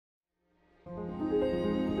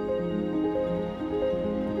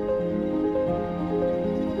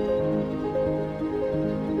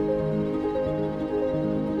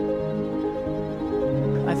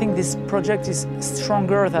this project is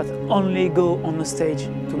stronger than only go on the stage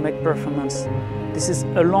to make performance. This is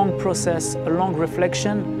a long process, a long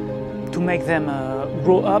reflection to make them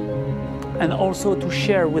grow up and also to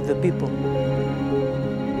share with the people.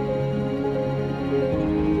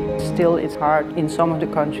 Still, it's hard in some of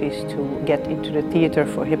the countries to get into the theater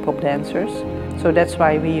for hip-hop dancers. So that's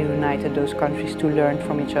why we united those countries to learn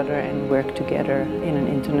from each other and work together in an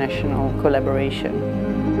international collaboration.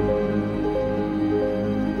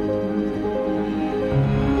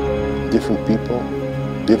 Different people,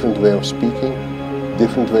 different way of speaking,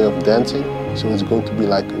 different way of dancing. So it's going to be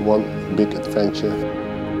like one big adventure.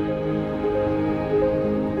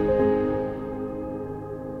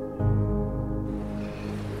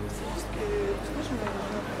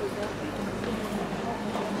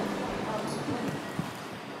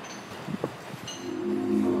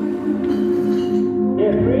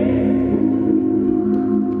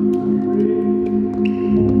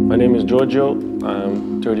 My name is Giorgio.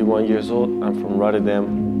 I'm 31 years old. I'm from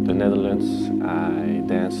Rotterdam, the Netherlands. I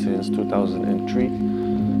dance since 2003.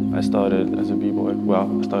 I started as a b-boy.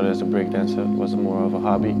 Well, I started as a breakdancer. It was more of a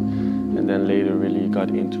hobby, and then later really got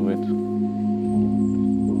into it.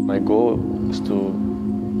 My goal is to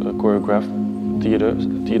choreograph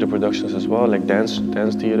theater productions as well, like dance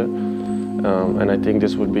theater. And I think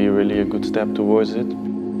this would be really a good step towards it.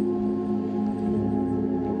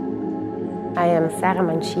 I am Sarah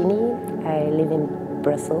Mancini. I live in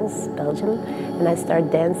Brussels, Belgium, and I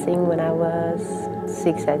started dancing when I was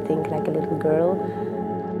 6, I think, like a little girl.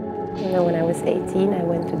 You know, when I was 18, I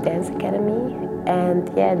went to dance academy, and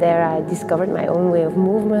yeah, there I discovered my own way of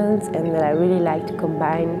movement, and that I really like to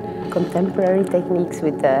combine contemporary techniques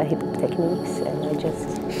with hip-hop techniques, and I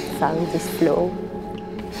just found this flow.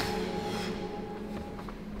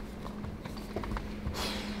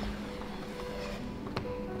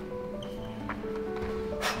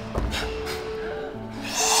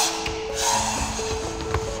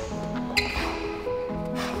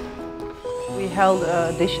 We held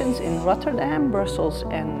auditions in Rotterdam, Brussels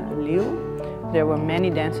and Lille. There were many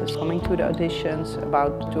dancers coming to the auditions,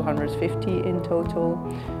 about 250 in total.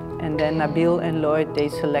 And then Nabil and Lloyd, they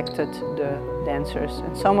selected the dancers.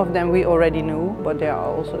 And some of them we already knew, but there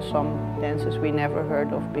are also some dancers we never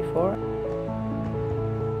heard of before.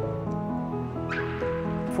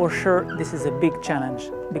 For sure, this is a big challenge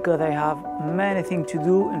because I have many things to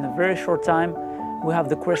do in a very short time. We have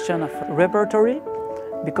the question of repertory,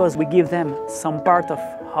 because we give them some part of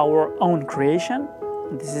our own creation.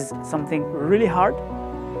 This is something really hard.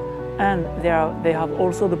 And they have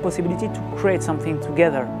also the possibility to create something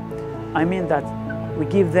together. I mean that we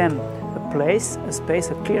give them a place, a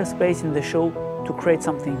space, a clear space in the show to create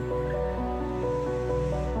something.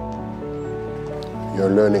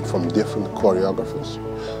 You're learning from different choreographers.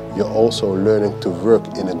 You're also learning to work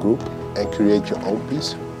in a group and create your own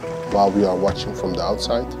piece while we are watching from the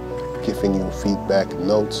outside, giving you feedback,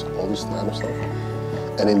 notes, all this kind of stuff.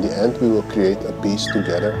 And in the end, we will create a piece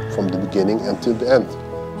together from the beginning until the end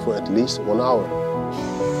for at least 1 hour.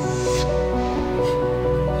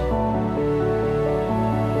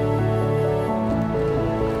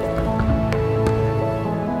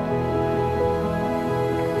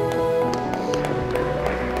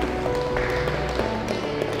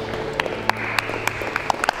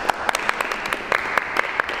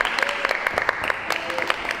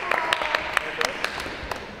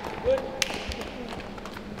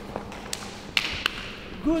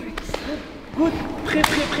 Good.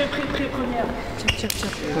 Première. Check.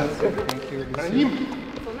 Thank you.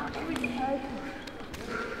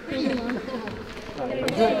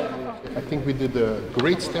 I think we did a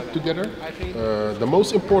great step together. The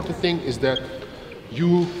most important thing is that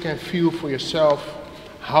you can feel for yourself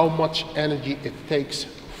how much energy it takes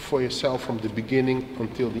for yourself from the beginning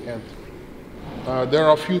until the end. There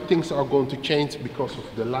are a few things that are going to change because of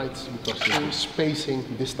the lights, because of the spacing,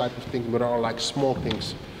 this type of thing, but there are like small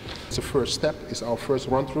things. It's the first step, it's our first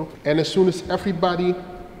run through. And as soon as everybody,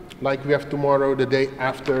 like we have tomorrow, the day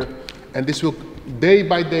after, and this will, day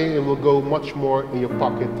by day, it will go much more in your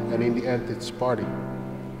pocket, and in the end, it's party.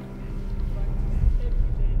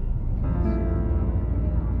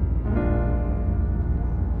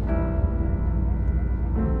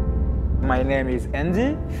 My name is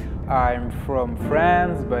Andy. I'm from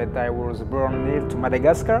France, but I was born near to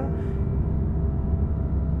Madagascar.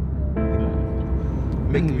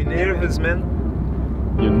 Make me nervous, man.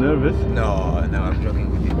 You're nervous? No, I'm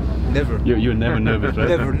joking with you. Never. You're never nervous, right?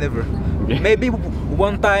 Never. Okay. Maybe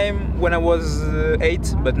one time when I was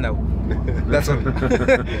 8, but no. That's all.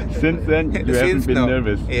 Since then, you haven't been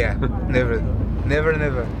nervous? Yeah, never.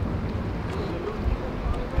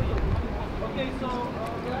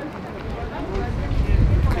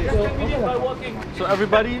 So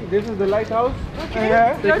everybody, This is the lighthouse. Okay.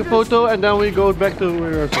 Yeah. take a photo and then we go back to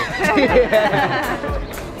rehearsal.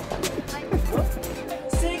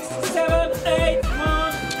 6, 7, 8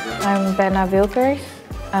 months. I'm Nabil.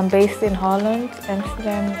 I'm based in Holland,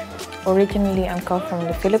 Amsterdam. Originally, I'm come from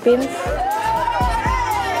the Philippines.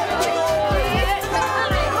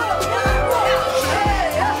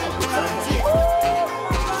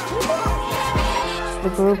 The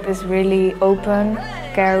group is really open,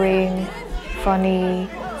 caring, funny.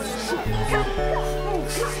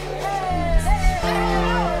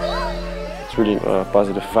 It's really a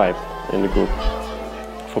positive vibe in the group.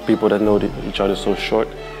 For people that know each other so short,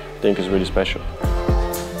 I think it's really special.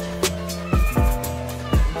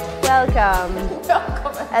 Welcome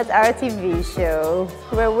at our TV show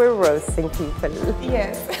where we're roasting people.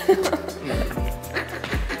 Yes.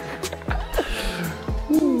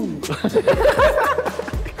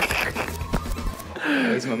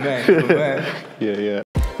 He's my man, he's my man. Yeah.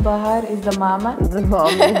 Bahar is the mama. The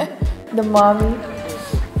mommy. The mommy.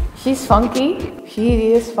 She's funky.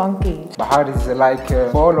 She is funky. Bahar is like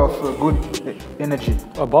full of good energy.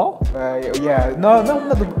 A ball? Yeah,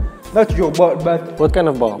 not your ball, but What kind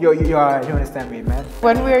of ball? you understand me, man.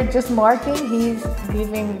 When we're just marking, he's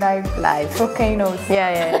giving like Life. volcanoes.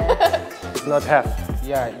 Yeah. It's not half.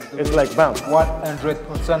 Yeah, It's like bam,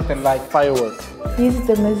 100% and like fireworks. He's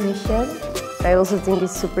the musician, I also think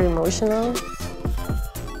he's super emotional.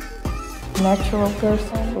 natural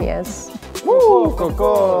person. Yes. Woo!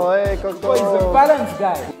 Coco! Hey, Coco! he's a balanced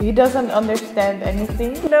guy. He doesn't understand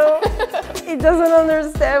anything. No, he doesn't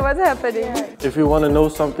understand what's happening. If you want to know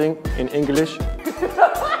something in English,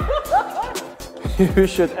 you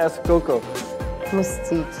should ask Coco.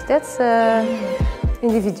 Mustiek, that's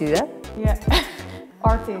individu, hè? Yeah.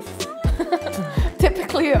 Artist.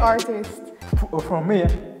 Typically an artist. For me,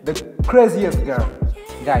 the craziest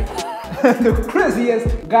guy. The craziest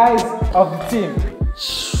guys of the team.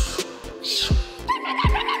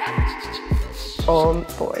 On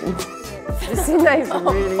point. Sina is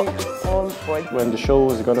really on point. When the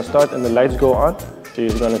show is gonna start and the lights go on,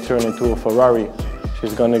 she's gonna turn into a Ferrari.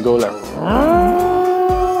 She's gonna go like.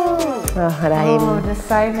 Rahim. Oh, the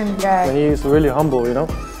silent guy. When he's really humble, you know.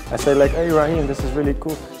 I say like, hey Rahim, this is really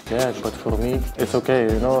cool. Yeah, but for me, it's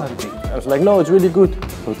okay, you know. I was like, no, it's really good.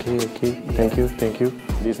 Okay, thank you.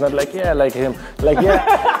 He's not like, yeah, like him. Like, yeah.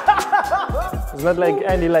 It's not like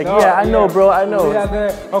Andy, like, No, yeah, I know, bro, I know. We are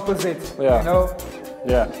the opposite, Yeah. you know.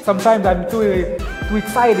 Yeah, Sometimes I'm too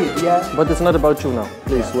excited, yeah. but it's not about you now.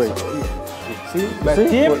 Please, wait. See, but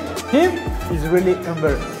See? him is really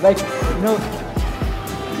humble. Like, you know.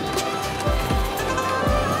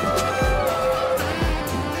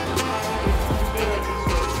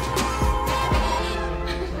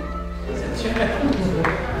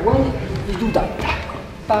 When you do that,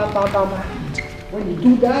 when you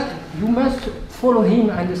do that, you must follow him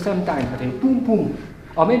at the same time. Okay, boom, boom.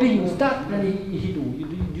 Or maybe you start and he do.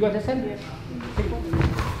 Do you understand?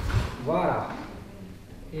 Voilà.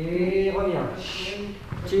 Et reviens.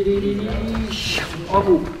 En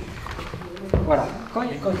boucle. Voilà. Quand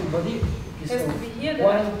tu body, it's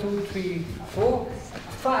 1, 2, 3, 4,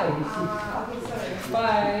 5.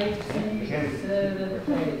 5, 6, 7,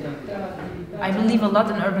 8. I believe a lot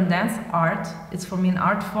in urban dance art. It's for me an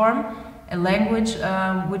art form, a language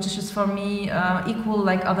which is just for me equal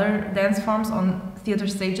like other dance forms on theater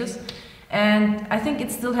stages. And I think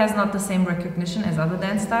it still has not the same recognition as other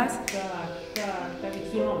dance styles.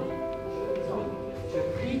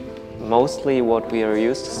 Mostly what we are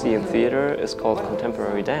used to see in theater is called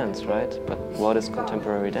contemporary dance, right? But what is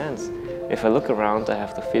contemporary dance? If I look around, I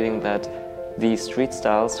have the feeling that these street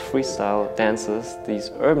styles, freestyle dances, these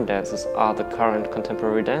urban dances are the current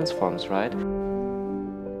contemporary dance forms, right?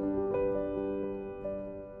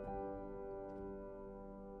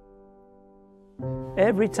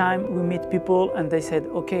 Every time we meet people and they said,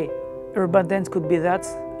 okay, urban dance could be that,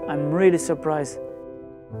 I'm really surprised.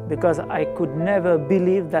 Because I could never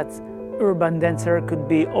believe that urban dancer could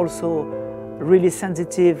be also really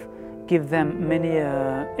sensitive, give them many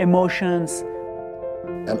emotions.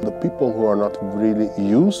 And the people who are not really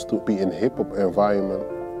used to be in hip-hop environment,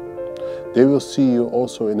 they will see you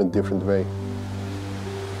also in a different way.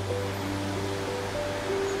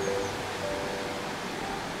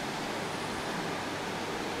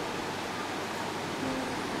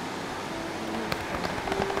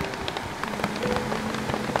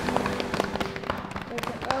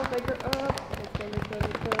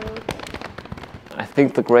 I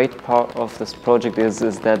think the great part of this project is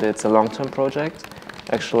that it's a long-term project.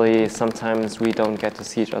 Actually, sometimes we don't get to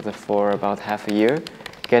see each other for about half a year.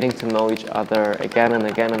 Getting to know each other again and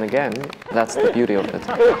again and again, that's the beauty of it.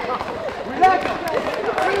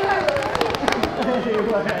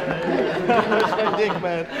 Dick,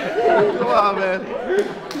 man. Come on, man.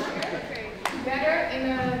 Better in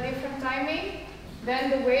a different timing, then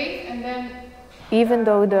the wave, and then... Even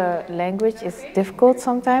though the language is difficult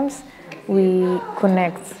sometimes, we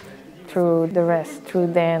connect through the rest, through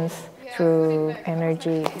dance, through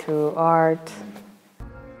energy, through art.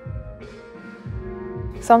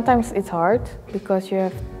 Sometimes it's hard because you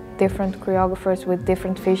have different choreographers with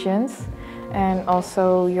different visions and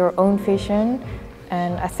also your own vision.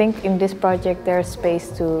 And I think in this project there's space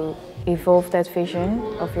to evolve that vision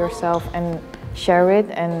of yourself and share it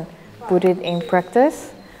and put it in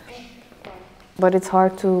practice. But it's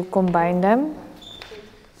hard to combine them.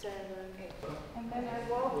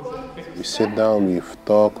 We sit down, we've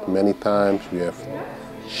talked many times, we have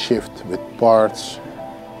shift with parts,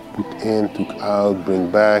 put in, took out,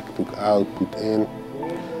 bring back, took out, put in,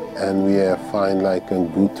 and we have find like a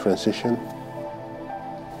good transition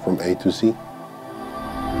from A to Z.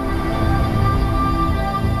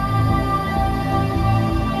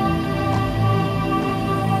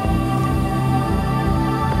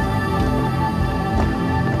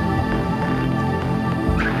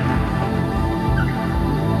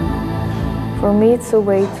 For me, it's a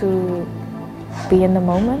way to be in the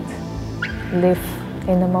moment, live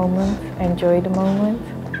in the moment, enjoy the moment,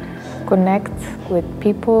 connect with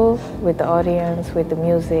people, with the audience, with the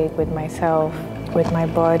music, with myself, with my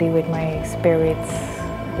body, with my spirits,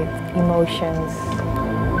 with emotions.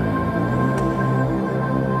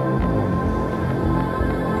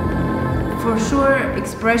 For sure,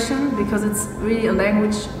 expression, because it's really a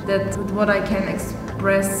language that what I can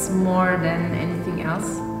express more than anything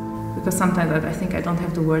else. Because sometimes I think I don't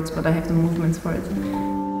have the words, but I have the movements for it.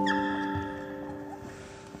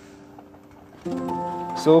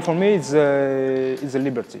 So for me, it's a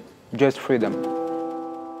liberty, just freedom.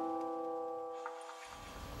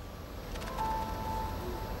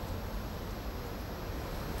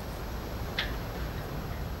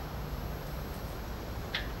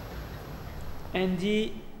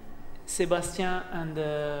 Andy, Sebastian, and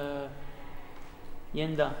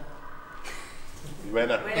Yenda.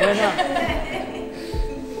 Buena.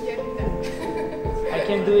 I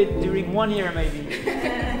can do it during 1 year maybe.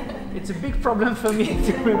 It's a big problem for me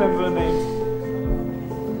to remember names.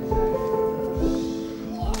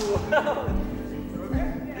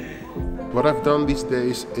 What I've done these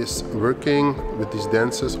days is working with these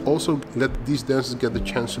dancers, also let these dancers get the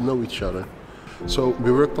chance to know each other. So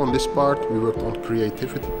we worked on this part, we worked on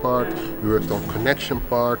creativity part, we worked on connection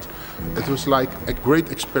part. It was like a great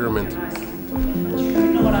experiment.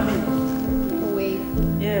 You know what I mean? Wave.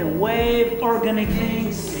 Yeah, wave, organic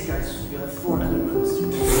things. Hey guys, you have 4 elements.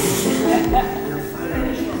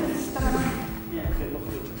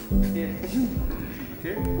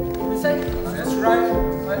 That's right.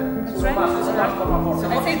 That's right.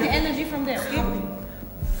 I take the energy from there, okay?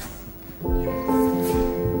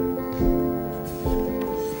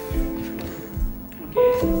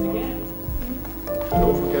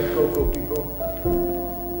 Don't forget Coco, people.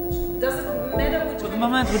 Does it matter which? For the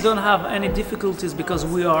moment, we don't have any difficulties because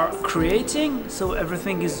we are creating, so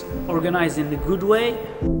everything is organized in a good way.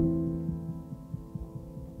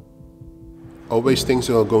 Always things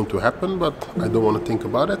are going to happen, but I don't want to think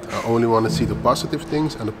about it. I only want to see the positive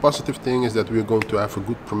things, and the positive thing is that we're going to have a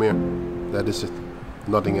good premiere. That is it,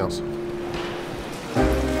 nothing else.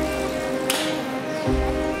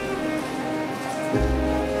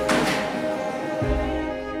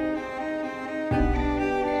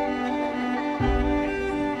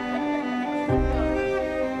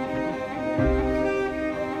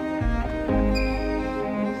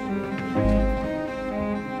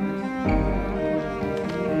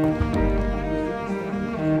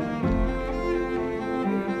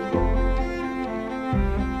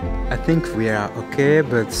 I think we are okay,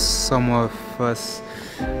 but some of us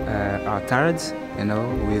are tired, you know,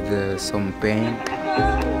 with some pain.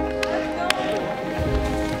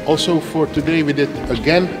 Also for today we did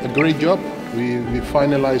again a great job. We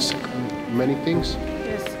finalized many things.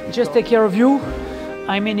 Yes, just take care of you.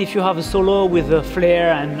 I mean, if you have a solo with a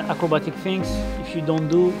flair and acrobatic things, if you don't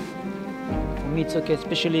do, for me it's okay,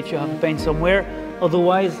 especially if you have pain somewhere.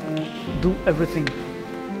 Otherwise, do everything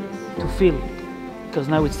to feel, because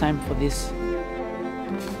now it's time for this.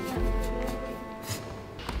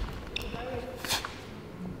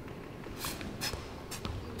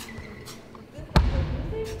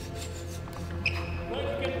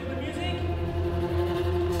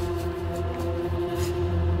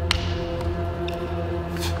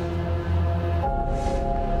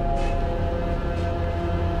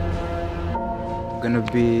 Gonna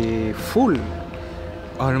be full,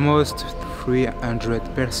 almost 300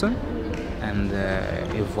 persons, and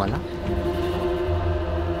et voilà.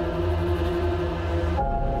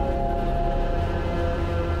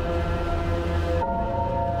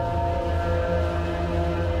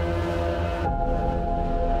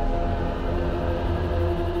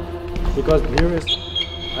 Because here is,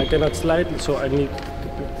 I cannot slide, so I need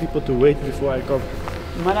people to wait before I come.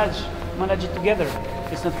 Manage it together.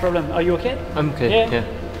 It's not a problem. Are you okay? I'm okay. Yeah.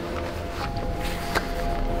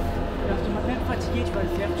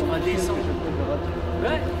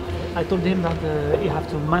 I told him that you have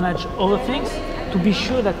to manage all the things to be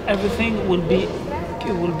sure that everything will be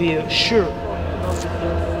sure.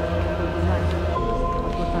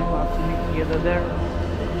 Together there.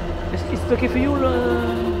 It's okay for you,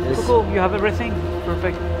 Yes. Coco? You have everything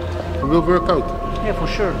perfect. It will work out. Yeah, for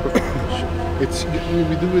sure. It's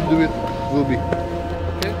we do it, will be.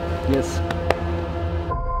 Okay? Yes.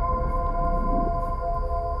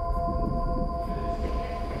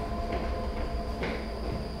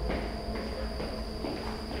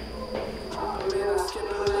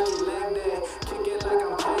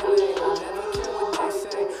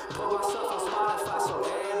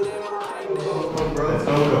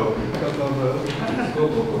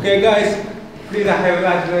 Okay, guys, please, I have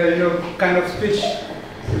like kind of speech.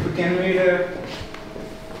 If we can read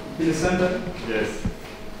in the center. Yes.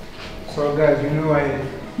 So, guys,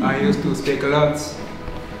 I used to speak a lot,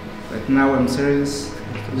 but now I'm serious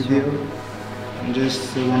with you. I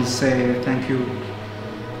just want to say thank you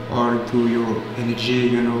all to your energy,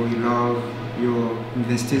 your love, your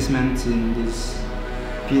investment in this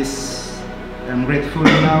piece. I'm grateful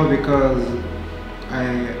now because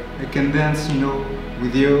I can dance,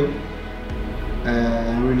 with you.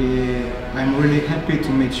 I'm really happy to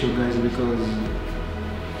meet you guys because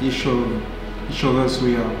each of us,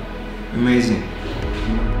 we are amazing.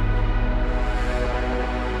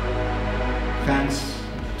 Thanks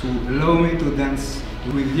to allow me to dance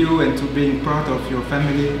with you and to being part of your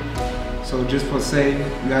family. So just for saying,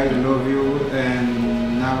 guys, I love you,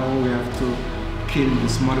 and now we have to kill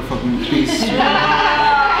this motherfucking piece.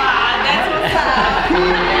 That's what's up.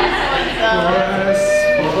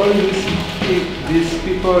 For all these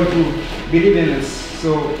people who believe in us,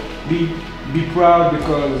 so be proud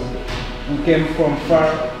because we came from far.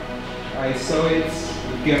 I saw it.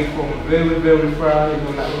 We came from very, very far. Thank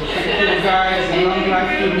you guys, and long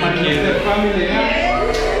life to my family. Yeah?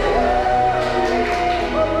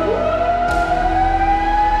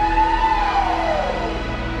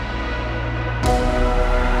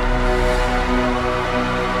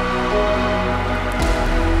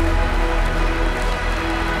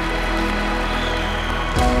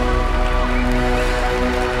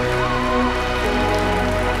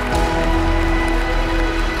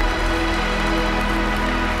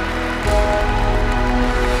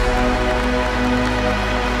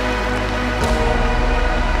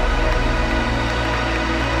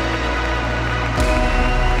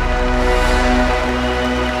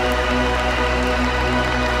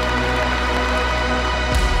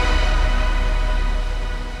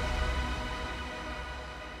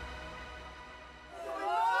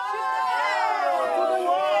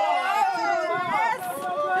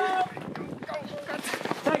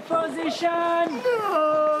 Position.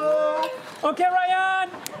 Okay, Ryan.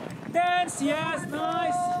 Dance. Yes,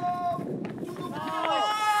 nice.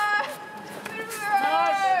 Nice.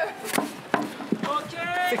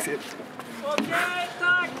 Okay. Fix it. Okay,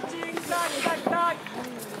 tack, ching, tack, tack, tack.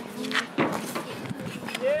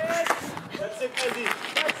 Yes. That's it, Eddie.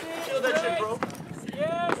 That's it. Feel that shit, bro.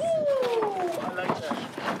 Yes. I like that.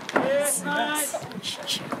 Yes, nice.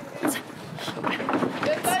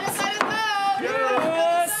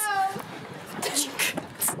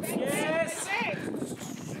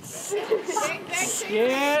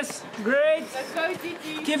 Yes, great.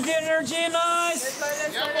 Keep the energy, nice.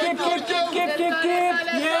 Keep.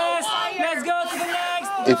 Yes, let's go to the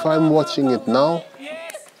next. If I'm watching it now,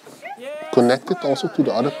 connected also to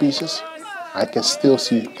the other pieces, I can still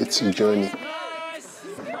see it's a journey.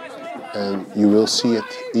 And you will see it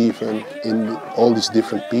even in all these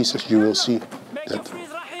different pieces, you will see that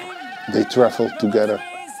they travel together.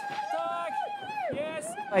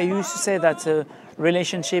 I used to say that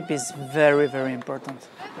relationship is very, very important,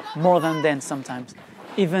 more than dance sometimes.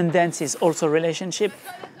 Even dance is also relationship,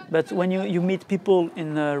 but when you meet people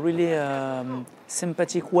in a really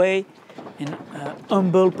sympathetic way, in a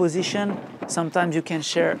humble position, sometimes you can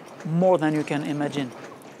share more than you can imagine.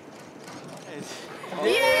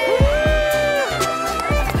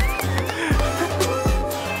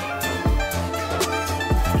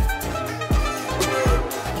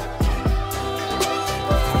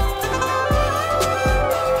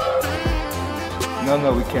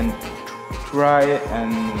 No, we can try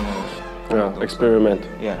and yeah, experiment.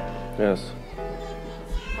 Yeah. Yes.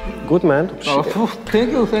 Good, man. Oh,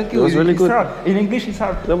 thank you. It was really good. Hard. In English it's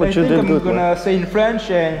hard. No, but I you think did I'm good, gonna say in French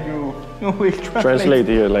and you will translate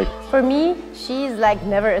here, like. For me, she's like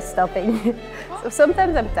never stopping. So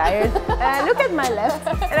sometimes I'm tired and I look at my left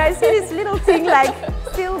and I see this little thing like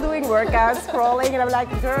still doing workouts, scrolling, and I'm like,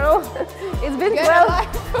 girl, it's been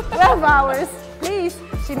 12 hours. Please,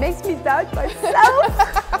 she makes me doubt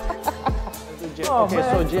myself. Okay,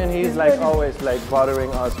 so Jin, he's like always like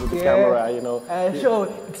bothering us with the camera, you know. So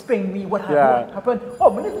explain me what happened.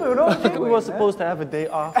 We were supposed to have a day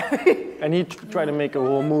off, and he tried to make a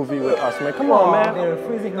whole movie with us. Man, come on, man. They're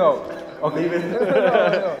freezing. No. Okay.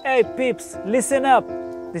 Hey peeps, listen up.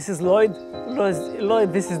 This is Lloyd.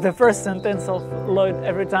 Lloyd, this is the first sentence of Lloyd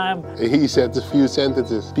every time. He said a few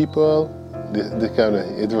sentences. People, the camera.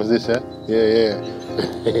 It was this, huh? Yeah.